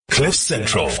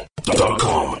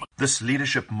CliffCentral.com. This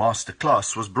leadership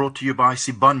masterclass was brought to you by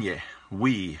Sibanye.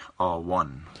 We are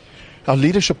one. Our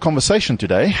leadership conversation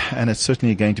today, and it's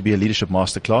certainly going to be a leadership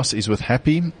masterclass, is with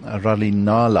Happy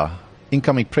Ralinala,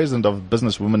 incoming president of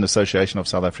Business Women Association of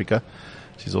South Africa.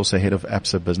 She's also head of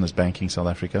ABSA Business Banking South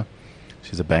Africa.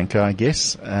 She's a banker, I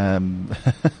guess.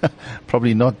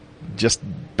 Probably not just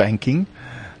banking,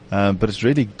 but it's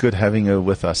really good having her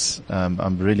with us.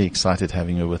 I'm really excited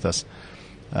having her with us.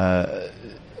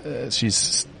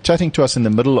 She's chatting to us in the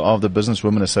middle of the Business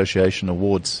Women Association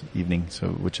Awards evening,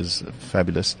 which is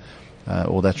fabulous.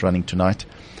 All that's running tonight.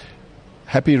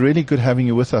 Happy, really good having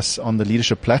you with us on the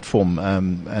leadership platform,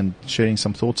 and sharing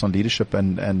some thoughts on leadership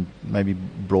and maybe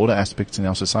broader aspects in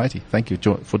our society. Thank you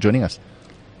for joining us.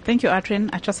 Thank you,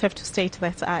 Adrian. I just have to state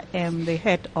that I am the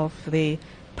head of the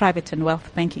private and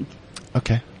wealth banking.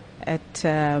 Okay. At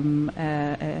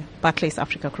Barclays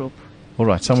Africa Group. All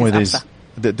right. Somewhere there's.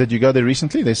 Did you go there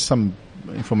recently? There's some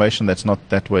information that's not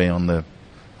that way on the.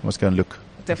 I must go and look.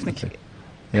 Definitely.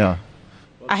 Yeah.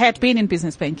 I had been in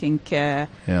business banking for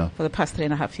the past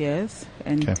 3.5 years,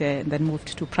 and then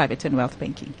moved to private and wealth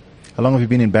banking. How long have you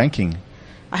been in banking?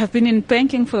 I have been in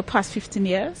banking for the past 15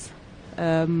 years,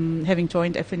 having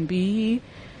joined FNB,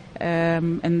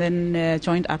 and then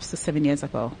joined ABSA 7 years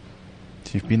ago.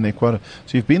 So you've been there So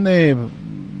you've been there,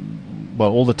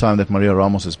 well, all the time that Maria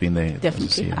Ramos has been there.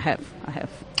 Definitely, I have.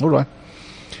 All right.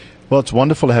 Well, it's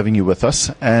wonderful having you with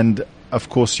us, and of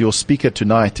course, your speaker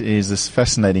tonight is this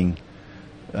fascinating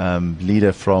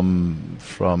leader from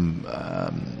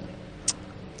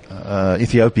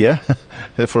Ethiopia.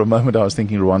 For a moment, I was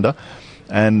thinking Rwanda,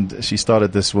 and she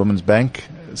started this women's bank.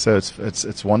 So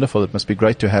it's wonderful. It must be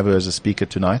great to have her as a speaker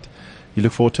tonight. You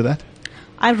look forward to that?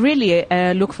 I really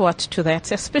look forward to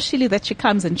that, especially that she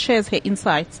comes and shares her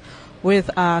insights with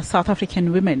South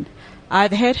African women.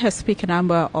 I've heard her speak a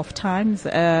number of times.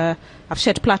 I've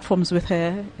shared platforms with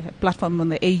her, platform on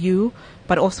the AU,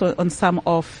 but also on some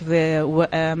of the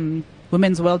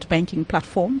Women's World Banking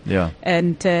platform. Yeah.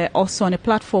 And also on a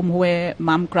platform where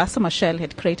Mam Graça Machel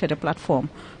had created a platform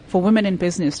for women in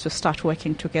business to start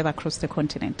working together across the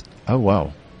continent. Oh,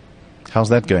 wow. How's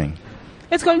that going?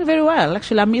 It's going very well.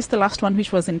 Actually, I missed the last one,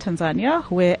 which was in Tanzania,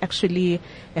 where actually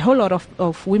a whole lot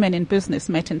of women in business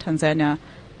met in Tanzania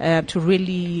to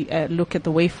really look at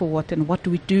the way forward and what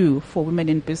do we do for women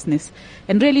in business,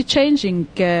 and really changing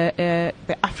the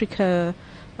African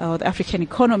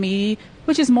economy,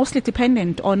 which is mostly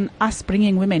dependent on us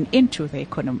bringing women into the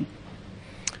economy.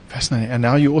 Fascinating. And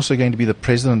now you're also going to be the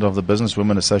president of the Business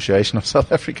Women Association of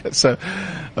South Africa. So,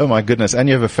 oh my goodness. And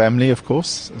you have a family, of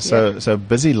course. So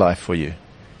busy life for you.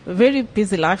 Very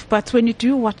busy life. But when you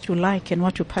do what you like and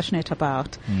what you're passionate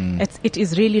about, it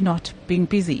is really not being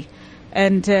busy.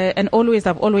 And I've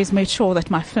always made sure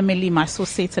that my family, my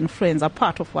associates and friends are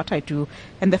part of what I do.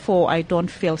 And therefore I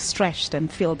don't feel stretched and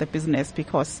feel the business,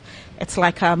 because it's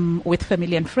like I'm with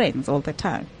family and friends all the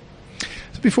time.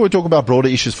 Before we talk about broader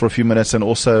issues for a few minutes, and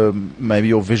also maybe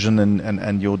your vision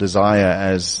and your desire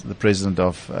as the president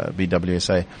of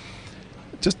BWSA,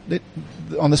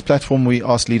 on this platform we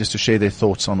ask leaders to share their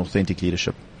thoughts on authentic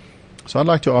leadership. So I'd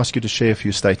like to ask you to share a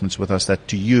few statements with us that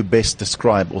to you best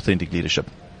describe authentic leadership,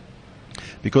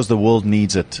 because the world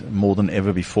needs it more than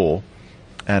ever before,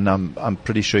 and I'm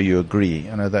pretty sure you agree.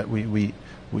 I know that we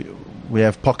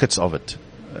have pockets of it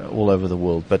all over the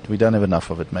world, but we don't have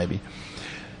enough of it maybe.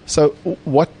 So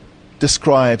what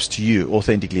describes to you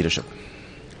authentic leadership?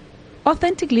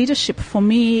 Authentic leadership for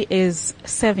me is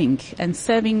serving, and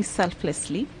serving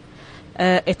selflessly.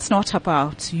 It's not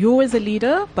about you as a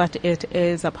leader, but it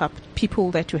is about people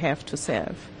that you have to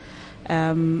serve.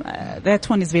 That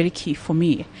one is very key for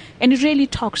me. And it really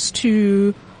talks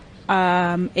to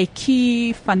a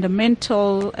key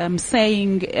fundamental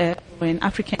saying in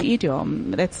African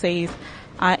idiom that says,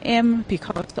 I am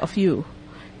because of you.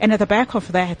 And at the back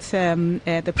of that,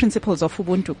 the principles of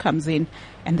Ubuntu comes in,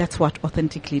 and that's what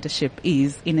authentic leadership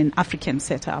is in an African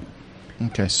setup.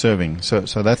 Okay, serving. So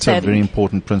that's a very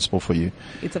important principle for you.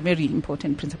 It's a very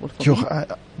important principle for me.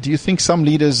 Do you think some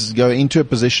leaders go into a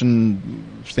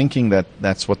position thinking that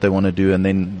that's what they want to do, and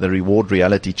then the reward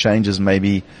reality changes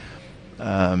maybe?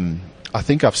 I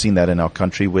think I've seen that in our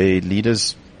country, where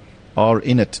leaders are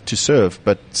in it to serve,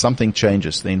 but something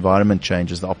changes. The environment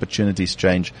changes, the opportunities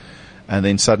change, and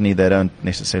then suddenly they don't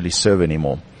necessarily serve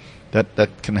anymore. That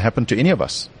can happen to any of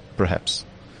us, perhaps.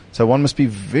 So one must be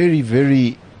very,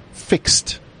 very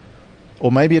fixed,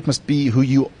 or maybe it must be who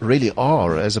you really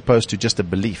are as opposed to just a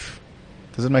belief.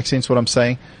 Does it make sense what I'm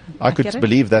saying? I could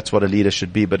believe that's what a leader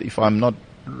should be, but if I'm not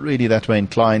really that way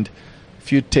inclined, a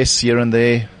few tests here and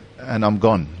there, and I'm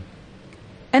gone.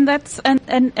 And that's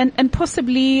and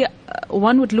possibly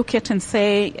one would look at and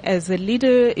say, as a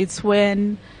leader, it's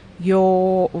when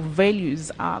your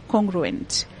values are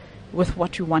congruent with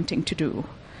what you're wanting to do.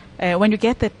 When you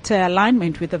get that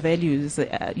alignment with the values,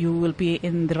 you will be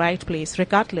in the right place,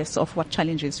 regardless of what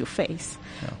challenges you face.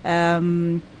 Yeah.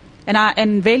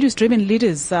 And values-driven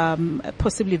leaders,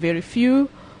 possibly very few.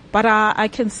 But I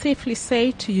can safely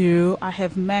say to you, I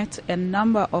have met a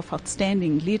number of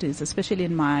outstanding leaders, especially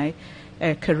in my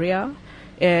career,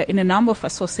 in a number of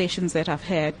associations that I've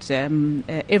had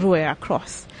everywhere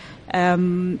across.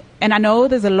 And I know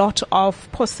there's a lot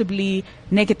of possibly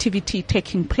negativity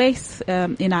taking place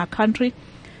in our country,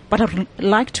 but I'd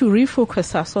like to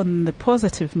refocus us on the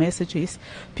positive messages,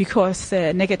 because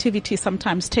negativity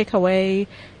sometimes take away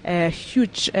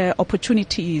huge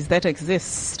opportunities that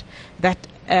exist that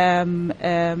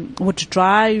would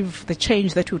drive the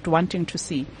change that we're wanting to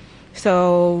see.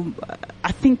 So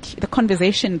I think the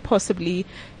conversation possibly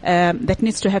that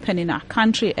needs to happen in our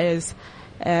country is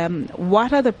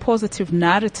what are the positive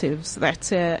narratives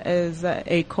that as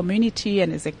a community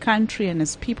and as a country and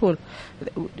as people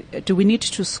do we need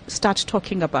to start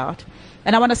talking about?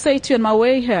 And I want to say to you on my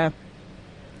way here,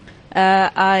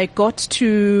 I got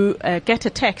to get a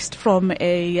text from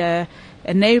a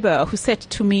neighbor who said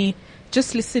to me,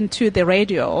 just listen to the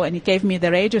radio, and he gave me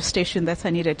the radio station that I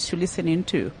needed to listen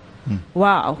into.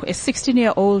 Wow, a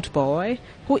 16-year-old boy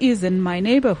who is in my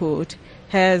neighborhood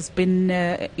has been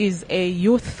is a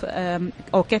youth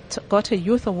or got a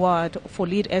youth award for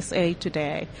Lead SA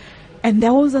today. And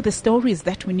those are the stories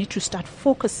that we need to start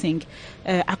focusing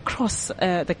across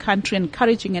the country,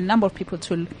 encouraging a number of people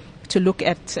to look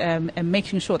at and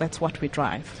making sure that's what we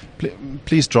drive.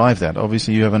 Please drive that.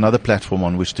 Obviously, you have another platform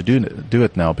on which to do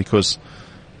it now, because,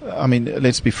 I mean,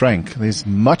 let's be frank, there's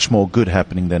much more good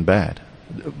happening than bad,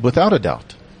 without a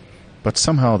doubt. But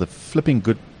somehow the flipping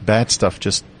bad stuff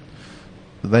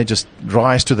they just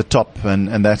rise to the top,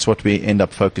 and that's what we end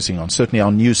up focusing on. Certainly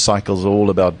our news cycles are all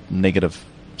about negative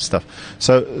stuff.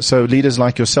 So leaders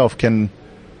like yourself can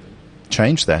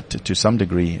change that to some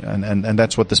degree, and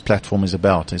that's what this platform is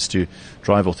about, is to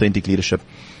drive authentic leadership.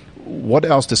 What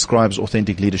else describes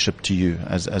authentic leadership to you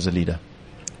as a leader?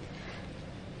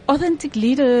 Authentic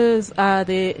leaders are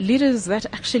the leaders that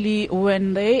actually,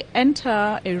 when they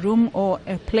enter a room or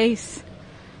a place,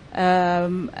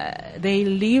 they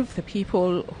leave the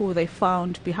people who they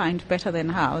found behind better than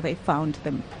how they found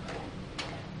them.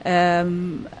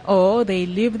 Or they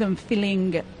leave them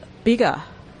feeling bigger,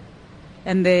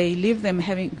 and they leave them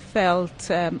having felt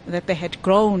that they had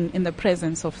grown in the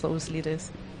presence of those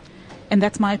leaders. And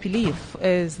that's my belief,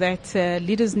 is that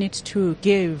leaders need to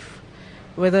give,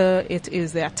 whether it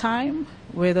is their time,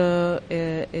 whether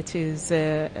it is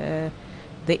the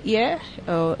ear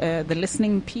or the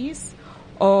listening piece,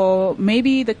 or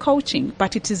maybe the coaching,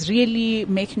 but it is really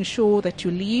making sure that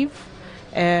you leave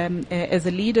as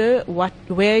a leader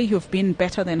where you've been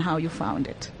better than how you found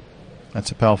it.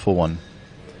 That's a powerful one.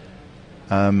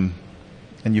 And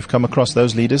you've come across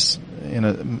those leaders.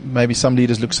 Maybe some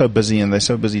leaders look so busy, and they're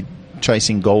so busy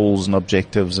chasing goals and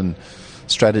objectives and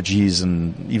strategies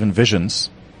and even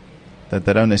visions that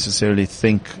they don't necessarily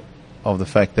think of the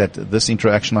fact that this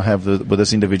interaction I have with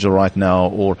this individual right now,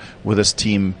 or with this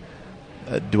team,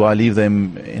 do I leave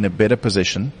them in a better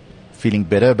position, feeling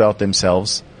better about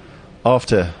themselves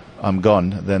after I'm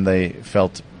gone than they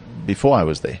felt before I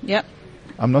was there? Yep.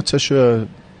 I'm not so sure,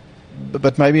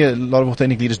 but maybe a lot of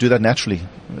authentic leaders do that naturally,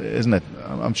 isn't it?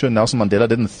 I'm sure Nelson Mandela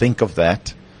didn't think of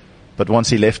that, but once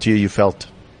he left you felt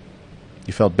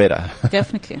better.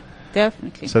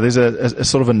 Definitely. So there's a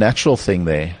sort of a natural thing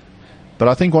there, but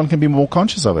I think one can be more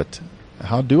conscious of it.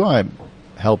 How do I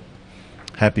help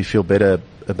Happy feel better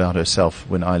about herself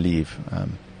when I leave?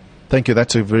 Thank you.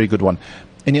 That's a very good one.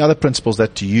 Any other principles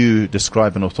that to you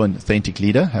describe an authentic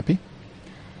leader, Happy?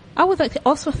 I would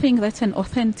also think that an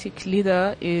authentic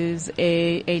leader is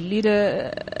a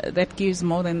leader that gives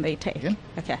more than they take. Yeah.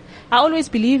 Okay. I always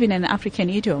believe in an African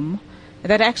idiom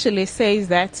that actually says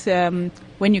that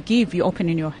when you give, you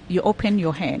open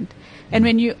your hand, and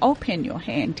when you open your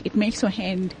hand, it makes your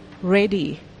hand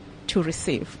ready to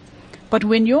receive. But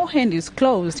when your hand is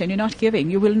closed and you're not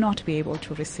giving, you will not be able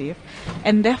to receive.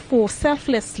 And therefore,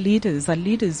 selfless leaders are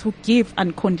leaders who give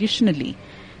unconditionally,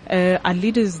 are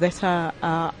leaders that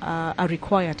are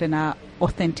required and are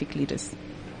authentic leaders.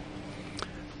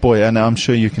 Boy, and I'm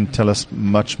sure you can tell us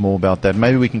much more about that.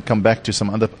 Maybe we can come back to some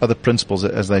other principles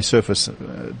as they surface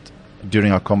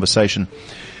during our conversation.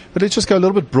 But let's just go a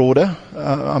little bit broader.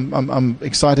 I'm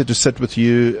excited to sit with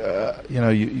you.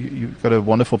 You've got a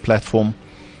wonderful platform.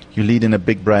 You lead in a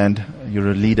big brand.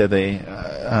 You're a leader there.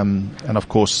 And of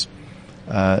course,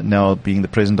 now being the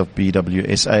president of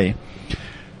BWSA.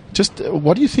 Just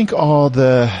what do you think are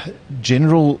the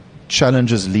general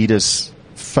challenges leaders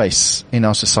face in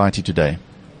our society today?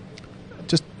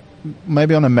 Just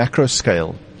maybe on a macro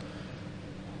scale.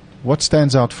 What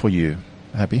stands out for you,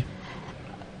 Happy?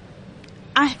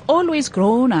 I've always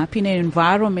grown up in an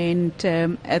environment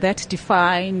that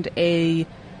defined a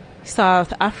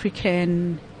South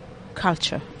African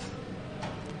culture.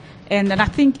 And I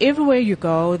think everywhere you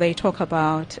go, they talk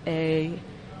about a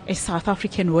South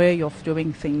African way of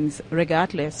doing things,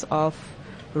 regardless of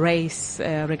race,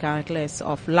 regardless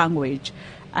of language.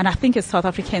 And I think as South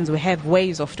Africans, we have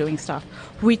ways of doing stuff,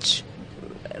 which,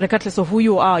 regardless of who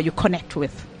you are, you connect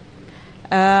with.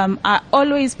 I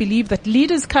always believe that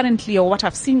leaders currently, or what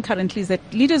I've seen currently, is that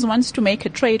leaders want to make a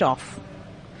trade-off.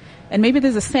 And maybe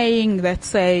there's a saying that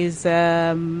says,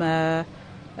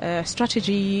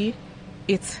 strategy,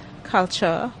 it's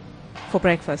culture for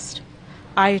breakfast.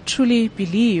 I truly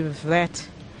believe that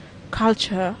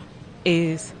culture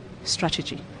is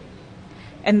strategy.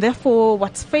 And therefore,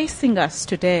 what's facing us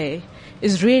today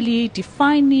is really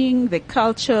defining the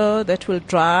culture that will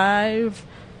drive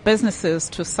businesses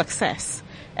to success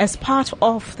as part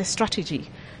of the strategy,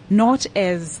 not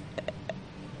as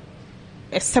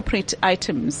separate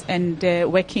items and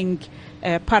working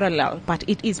parallel, but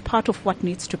it is part of what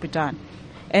needs to be done.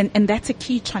 And that's a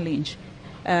key challenge.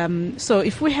 So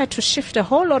if we had to shift a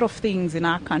whole lot of things in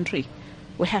our country,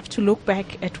 we have to look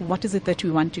back at what is it that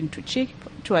we're wanting to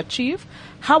achieve,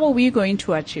 how are we going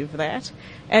to achieve that,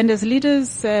 and as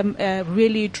leaders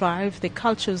really drive the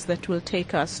cultures that will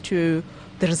take us to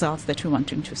the results that we're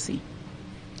wanting to see.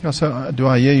 Yeah, so do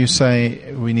I hear you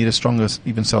say we need a stronger,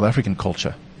 even South African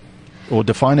culture? Or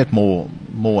define it more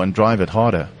and drive it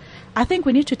harder? I think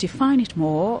we need to define it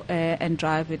more and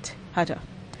drive it harder.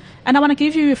 And I want to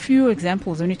give you a few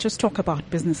examples when you just talk about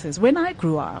businesses. When I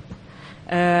grew up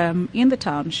in the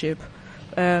township,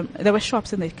 there were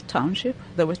shops in the township.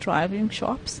 There were thriving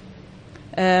shops.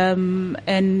 And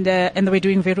they were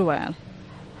doing very well.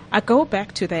 I go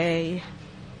back today,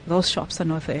 those shops are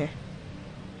not there.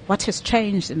 What has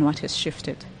changed and what has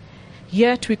shifted?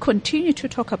 Yet we continue to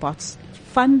talk about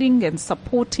funding and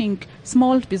supporting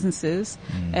small businesses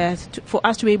for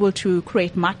us to be able to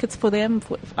create markets for them,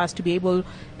 for us to be able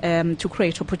to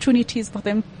create opportunities for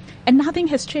them. And nothing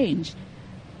has changed.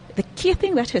 The key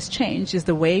thing that has changed is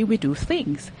the way we do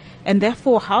things. And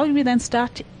therefore, how do we then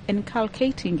start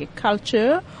inculcating a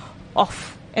culture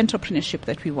of entrepreneurship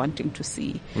that we're wanting to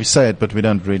see? We say it, but we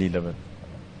don't really live it.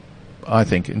 I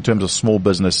think in terms of small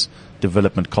business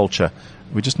development culture,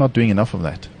 we're just not doing enough of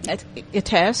that. It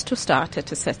has to start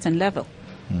at a certain level.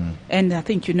 And I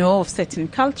think you know of certain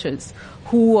cultures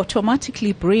who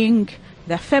automatically bring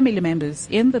their family members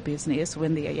in the business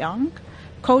when they are young,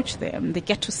 coach them, they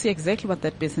get to see exactly what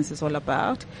that business is all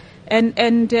about.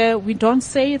 And we don't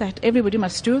say that everybody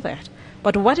must do that.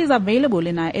 But what is available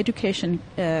in our education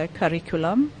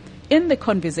curriculum, in the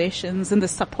conversations, in the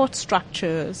support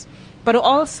structures, but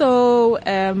also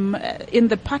in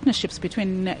the partnerships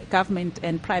between government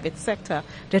and private sector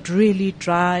that really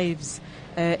drives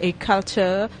a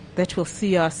culture that will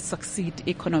see us succeed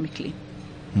economically.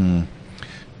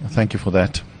 Thank you for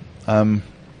that.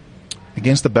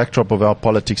 Against the backdrop of our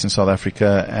politics in South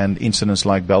Africa and incidents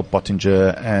like Bell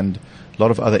Pottinger and a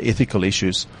lot of other ethical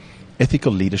issues,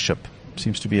 ethical leadership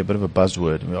seems to be a bit of a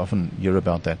buzzword. We often hear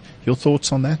about that. Your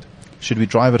thoughts on that? Should we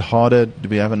drive it harder? Do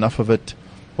we have enough of it?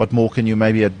 What more can you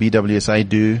maybe at BWSA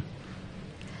do?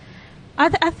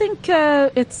 I think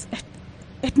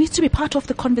it needs to be part of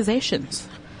the conversations.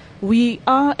 We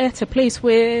are at a place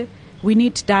where we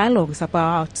need dialogues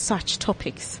about such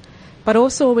topics. But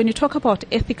also when you talk about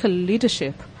ethical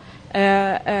leadership,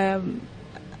 I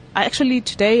actually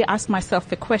today asked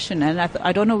myself a question, and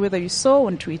I don't know whether you saw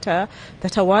on Twitter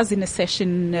that I was in a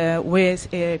session where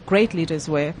great leaders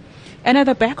were. And at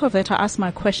the back of that, I asked my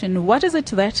question, what is it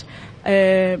that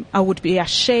I would be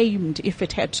ashamed if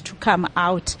it had to come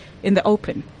out in the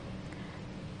open?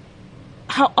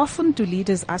 How often do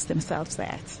leaders ask themselves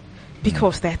that?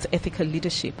 Because that's ethical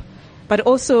leadership. But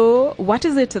also, what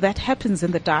is it that happens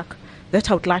in the dark that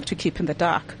I would like to keep in the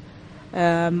dark?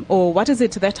 Or what is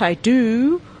it that I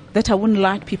do that I wouldn't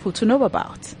like people to know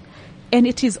about? And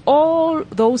it is all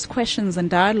those questions and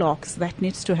dialogues that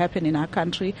needs to happen in our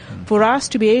country for us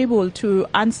to be able to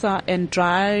answer and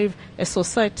drive a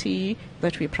society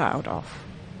that we're proud of.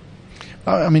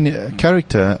 I mean,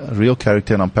 character, real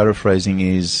character, and I'm paraphrasing,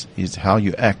 is how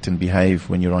you act and behave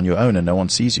when you're on your own and no one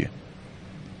sees you.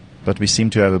 But we seem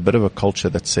to have a bit of a culture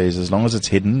that says, as long as it's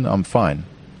hidden, I'm fine.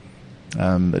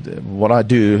 But what I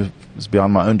do is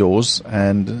behind my own doors,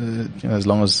 and as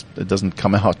long as it doesn't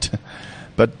come out.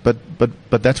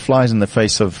 but that flies in the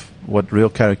face of what real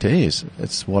character is.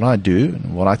 It's what I do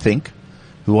and what I think,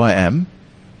 who I am,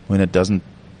 when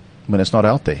it's not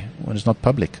out there, when it's not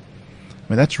public. I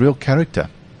mean, that's real character.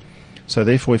 So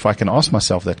therefore, if I can ask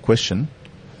myself that question,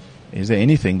 is there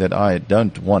anything that I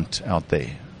don't want out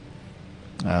there?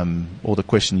 Or the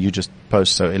question you just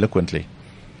posed so eloquently.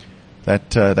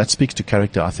 That speaks to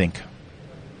character, I think.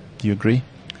 Do you agree?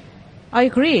 I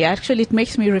agree. Actually, it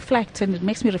makes me reflect, and it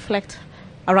makes me reflect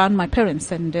around my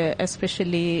parents, and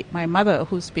especially my mother,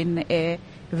 who's been a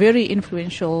very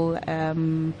influential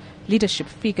leadership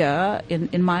figure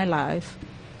in my life.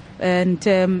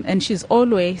 And she's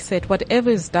always said, whatever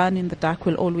is done in the dark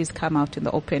will always come out in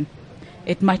the open.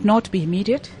 It might not be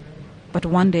immediate, but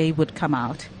one day it would come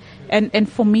out.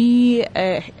 And for me,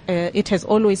 it has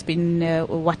always been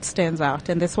what stands out,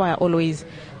 and that's why I always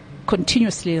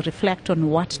continuously reflect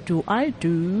on what do I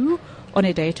do on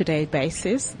a day-to-day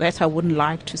basis that I wouldn't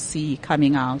like to see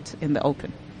coming out in the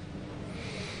open.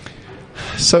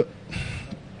 So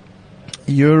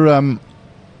you're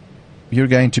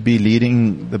going to be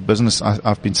leading the business.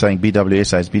 I've been saying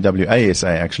BWSA, it's BWASA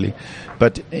actually,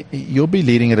 but you'll be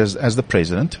leading it as the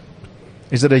president.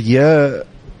 Is it a year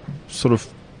sort of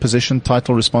position,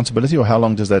 title, responsibility, or how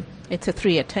long does that? It's a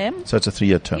 3-year term. So it's a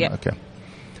 3-year term. Yeah. Okay.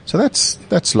 So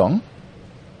that's long.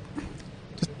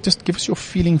 Just give us your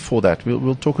feeling for that.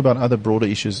 We'll talk about other broader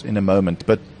issues in a moment,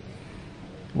 but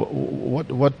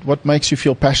what makes you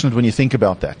feel passionate when you think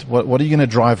about that? What are you going to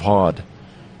drive hard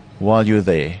while you're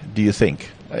there, do you think?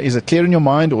 Is it clear in your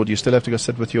mind, or do you still have to go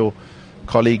sit with your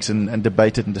colleagues and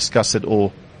debate it and discuss it?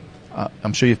 Or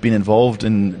I'm sure you've been involved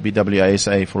in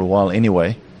BWASA for a while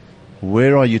anyway.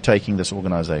 Where are you taking this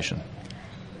organization?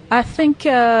 I think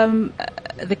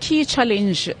the key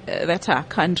challenge that our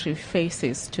country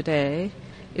faces today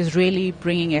is really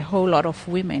bringing a whole lot of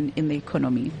women in the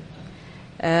economy.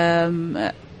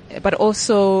 But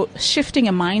also shifting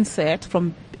a mindset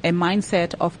from a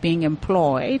mindset of being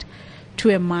employed to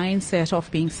a mindset of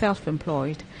being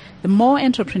self-employed. The more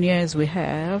entrepreneurs we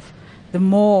have, the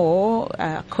more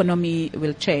economy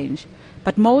will change.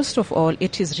 But most of all,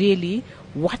 it is really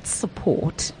what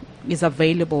support is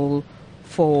available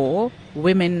for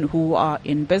women who are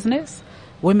in business,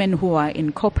 women who are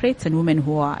in corporates, and women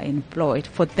who are employed,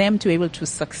 for them to be able to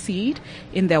succeed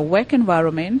in their work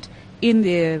environment, in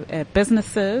their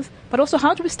businesses, but also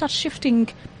how do we start shifting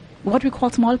what we call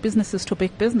small businesses to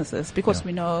big businesses, because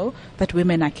we know that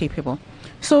women are capable.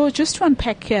 So just to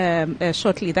unpack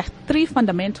shortly, there are 3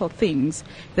 fundamental things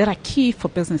that are key for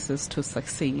businesses to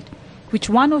succeed, which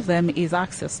one of them is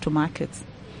access to markets.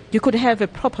 You could have a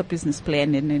proper business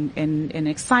plan and an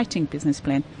exciting business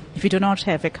plan. If you do not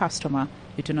have a customer,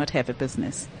 you do not have a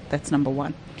business. That's number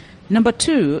 1. Number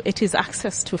 2, it is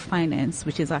access to finance,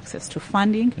 which is access to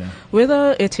funding,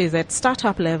 whether it is at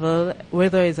startup level,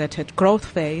 whether it's at growth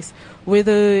phase,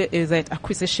 whether it is at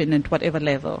acquisition at whatever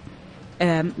level.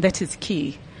 That is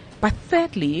key. But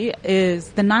thirdly is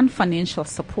the non-financial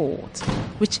support,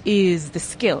 which is the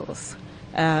skills,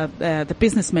 the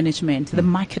business management, the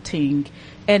marketing,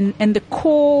 and the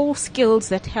core skills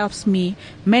that helps me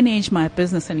manage my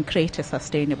business and create a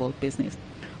sustainable business.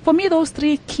 For me, those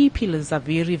 3 key pillars are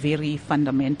very, very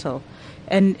fundamental.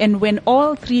 And when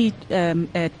all 3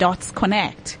 dots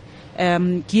connect,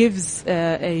 gives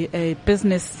a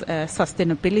business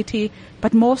sustainability,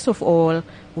 but most of all,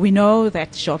 we know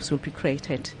that jobs will be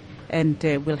created and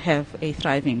we'll have a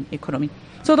thriving economy.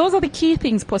 So those are the key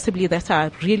things possibly that I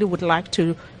really would like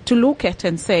to look at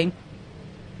and say,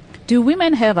 do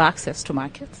women have access to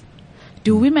markets?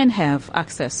 Do women have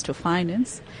access to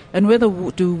finance? And whether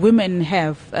do women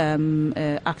have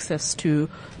access to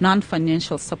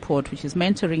non-financial support, which is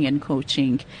mentoring and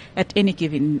coaching at any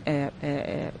given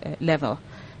level?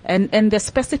 And the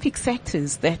specific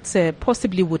sectors that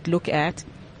possibly would look at.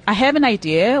 I have an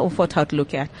idea of what I'd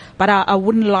look at, but I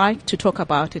wouldn't like to talk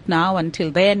about it now.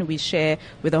 Until then, we share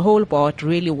with the whole board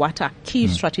really what our key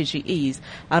strategy is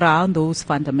around those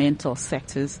fundamental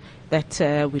sectors that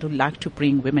we would like to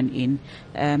bring women in,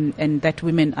 and that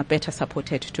women are better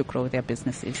supported to grow their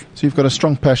businesses. So you've got a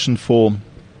strong passion for,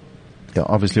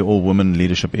 obviously, all women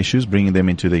leadership issues, bringing them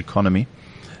into the economy.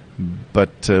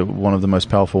 But one of the most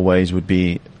powerful ways would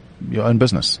be your own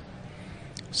business.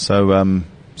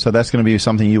 So that's going to be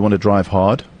something you want to drive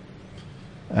hard,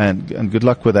 and good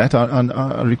luck with that.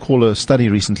 I recall a study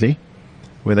recently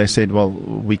where they said, well,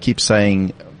 we keep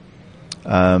saying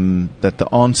that the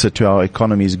answer to our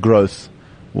economy's growth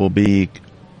will be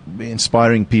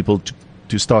inspiring people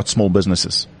to start small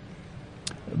businesses.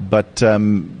 But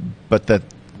but that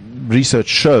research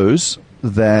shows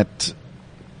that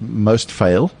most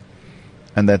fail,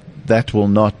 and that will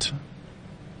not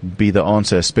be the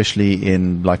answer, especially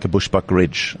in like a bushbuck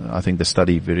ridge. I think the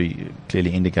study very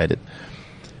clearly indicated.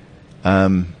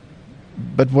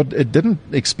 But what it didn't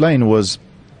explain was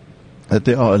that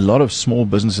there are a lot of small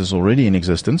businesses already in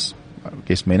existence, I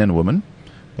guess men and women,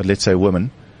 but let's say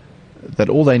women, that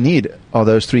all they need are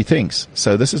those three things.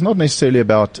 So this is not necessarily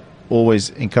about always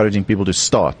encouraging people to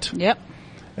start. Yep.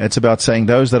 It's about saying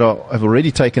those that have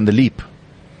already taken the leap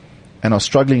and are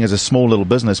struggling as a small little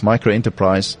business, micro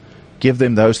enterprise, give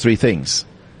them those three things,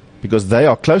 because they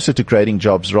are closer to creating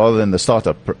jobs rather than the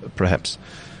startup, perhaps.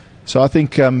 So I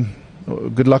think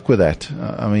good luck with that.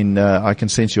 I can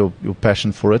sense your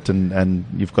passion for it, and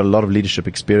you've got a lot of leadership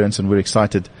experience, and we're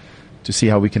excited to see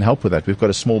how we can help with that. We've got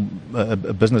a small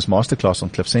a business masterclass on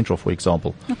Cliff Central, for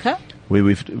example, Okay. where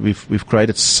we've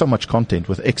created so much content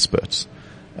with experts,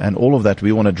 and all of that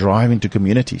we want to drive into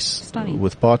communities Stunning.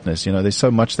 with partners. There's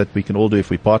so much that we can all do if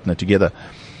we partner together.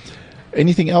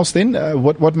 Anything else then?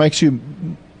 What makes you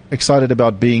excited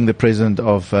about being the president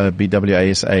of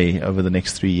BWASA over the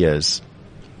next 3 years?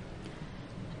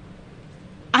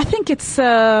 I think it's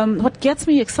what gets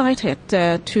me excited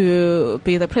to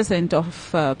be the president of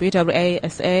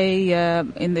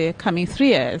BWASA in the coming 3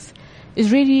 years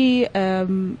is really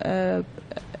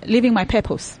living my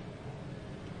purpose.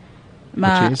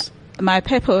 Which is? My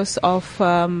purpose of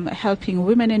helping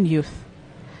women and youth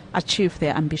achieve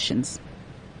their ambitions.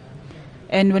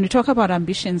 And when you talk about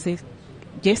ambitions,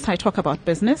 yes, I talk about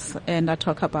business and I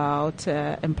talk about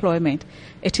employment.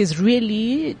 It is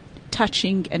really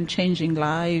touching and changing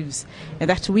lives, and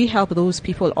that we help those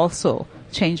people also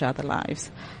change other lives.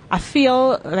 I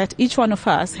feel that each one of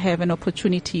us have an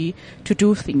opportunity to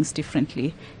do things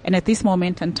differently. And at this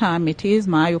moment in time, it is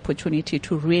my opportunity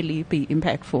to really be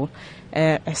impactful,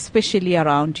 especially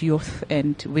around youth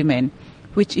and women,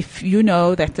 which if you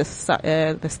know that the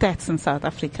stats in South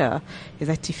Africa is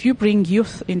that if you bring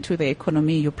youth into the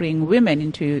economy, you bring women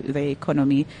into the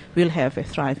economy, we'll have a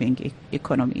thriving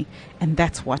economy. And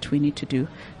that's what we need to do.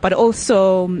 But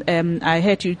also, I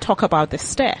heard you talk about the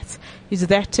stats, is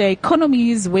that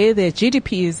economies where the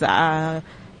GDPs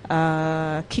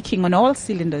are kicking on all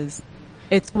cylinders,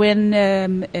 it's when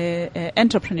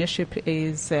entrepreneurship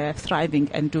is thriving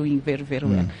and doing very, very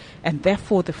well. And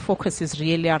therefore, the focus is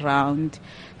really around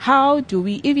how do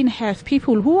we even have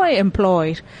people who are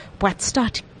employed but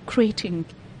start creating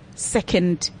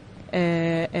second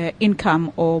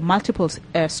income or multiple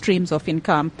streams of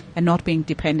income and not being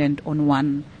dependent on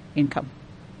one income.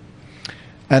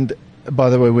 And by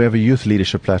the way, we have a youth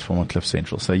leadership platform on Cliff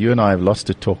Central. So you and I have lots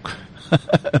to talk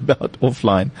about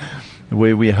offline,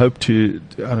 where we hope to,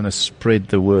 spread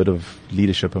the word of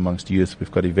leadership amongst youth.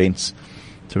 We've got events,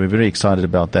 so we're very excited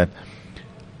about that.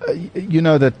 You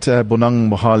know that Bonang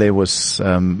Mohale was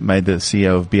made the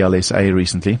CEO of BLSA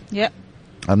recently. Yeah.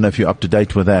 I don't know if you're up to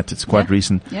date with that. It's quite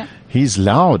recent. Yeah. He's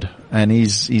loud, and he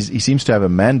seems to have a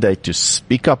mandate to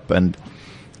speak up and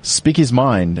speak his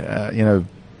mind,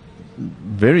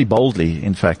 very boldly,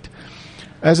 in fact.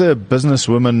 As a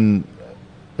businesswoman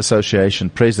association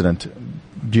president,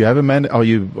 do you have a mandate? Are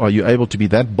you able to be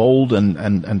that bold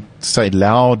and say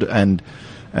loud and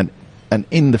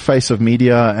in the face of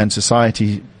media and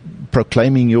society,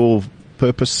 proclaiming your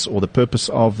purpose or the purpose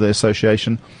of the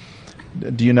association?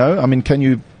 Do you know? I mean, can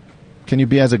you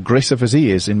be as aggressive as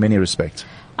he is in many respects?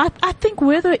 I think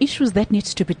we're the issues that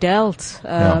needs to be dealt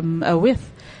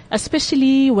with,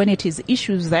 especially when it is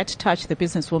issues that touch the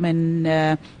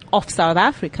businesswoman of South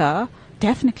Africa.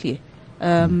 Definitely.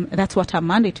 That's what our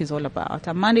mandate is all about.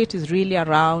 Our mandate is really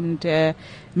around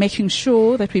making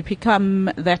sure that we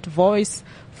become that voice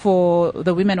for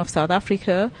the women of South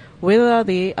Africa, whether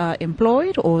they are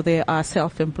employed or they are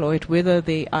self-employed, whether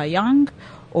they are young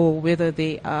or whether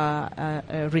they are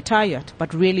retired,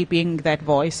 but really being that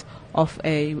voice of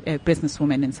a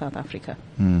businesswoman in South Africa.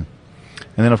 And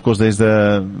then, of course, there's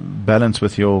the balance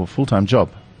with your full-time job,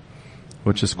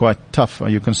 which is quite tough. Are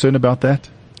you concerned about that?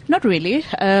 Not really.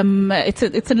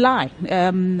 It's a lie.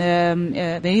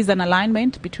 There is an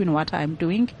alignment between what I'm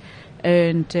doing,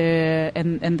 and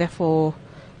therefore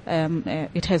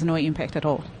it has no impact at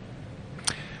all.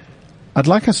 I'd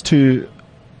like us to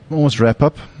almost wrap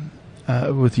up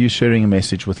with you sharing a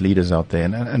message with leaders out there,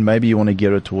 and maybe you want to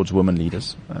gear it towards women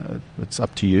leaders. It's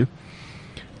up to you.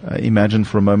 Imagine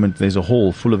for a moment there's a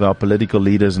hall full of our political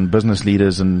leaders and business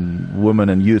leaders and women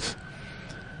and youth.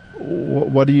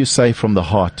 What do you say from the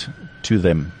heart to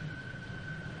them?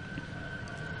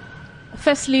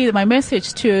 Firstly, my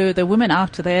message to the women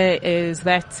out there is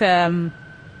that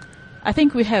I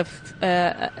think we have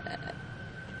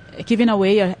giving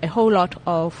away a whole lot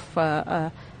of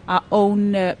our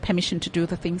own permission to do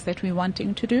the things that we're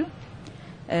wanting to do.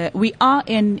 We are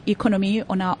in economy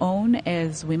on our own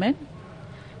as women,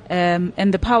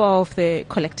 and the power of the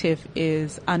collective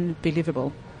is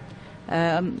unbelievable.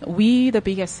 We, the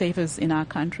biggest savers in our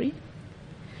country,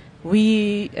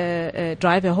 we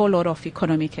drive a whole lot of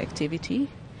economic activity.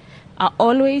 I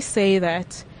always say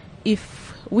that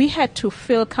if we had to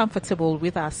feel comfortable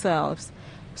with ourselves,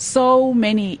 so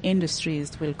many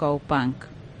industries will go bunk.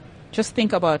 Just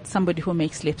think about somebody who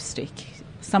makes lipstick,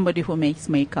 somebody who makes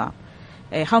makeup,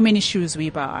 how many shoes we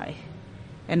buy,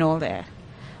 and all that.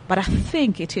 But I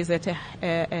think it is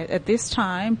at this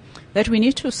time that we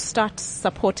need to start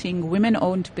supporting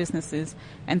women-owned businesses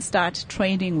and start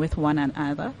training with one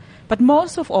another. But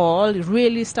most of all,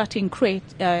 really start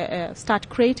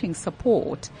creating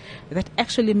support that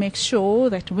actually makes sure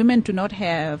that women do not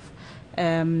have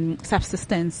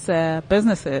subsistence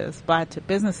businesses, but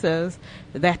businesses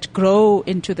that grow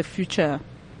into the future.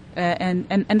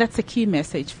 And that's a key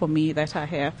message for me that I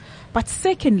have. But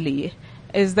secondly,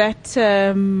 is that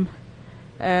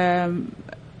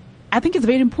I think it's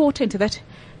very important that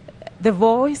the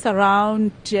voice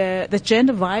around the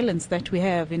gender violence that we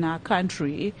have in our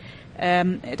country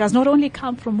it does not only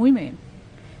come from women.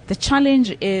 The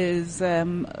challenge is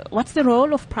what's the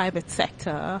role of private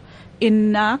sector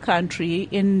in our country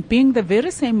in being the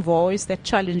very same voice that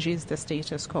challenges the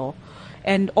status quo.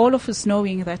 And all of us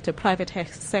knowing that the private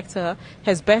sector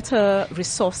has better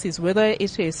resources, whether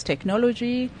it is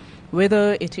technology,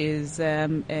 whether it is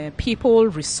people,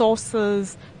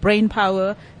 resources, brain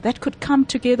power, that could come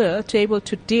together to able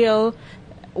to deal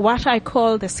what I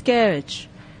call the scourge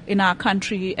in our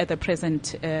country at the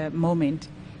present moment.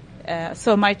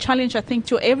 So my challenge, I think,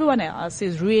 to everyone else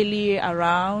is really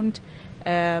around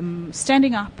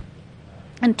standing up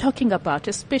and talking about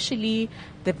especially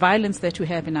the violence that we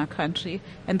have in our country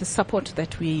and the support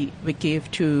that we give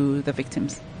to the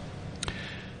victims.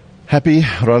 Happy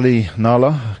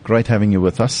Ralinala, great having you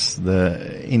with us,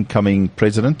 the incoming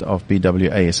president of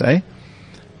BWASA.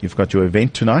 You've got your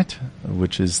event tonight,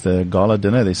 which is the gala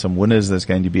dinner. There's some winners that's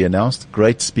going to be announced.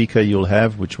 Great speaker you'll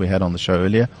have, which we had on the show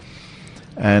earlier.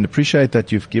 And appreciate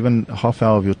that you've given a half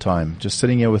hour of your time just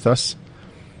sitting here with us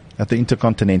at the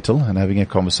Intercontinental and having a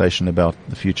conversation about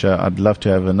the future. I'd love to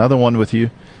have another one with you.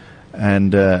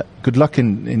 And good luck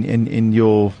in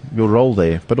your role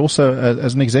there, but also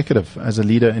as an executive, as a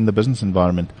leader in the business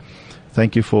environment.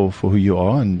 Thank you for who you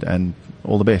are and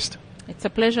all the best. It's a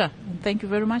pleasure. And thank you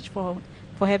very much for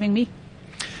having me.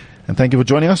 And thank you for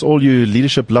joining us, all you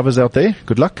leadership lovers out there.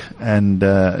 Good luck, and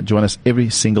join us every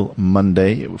single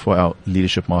Monday for our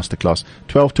Leadership Masterclass,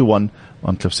 12 to 1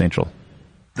 on Cliff Central.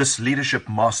 This Leadership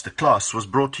Masterclass was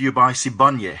brought to you by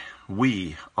Sibanye.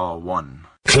 We are one.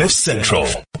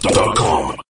 CliffCentral.com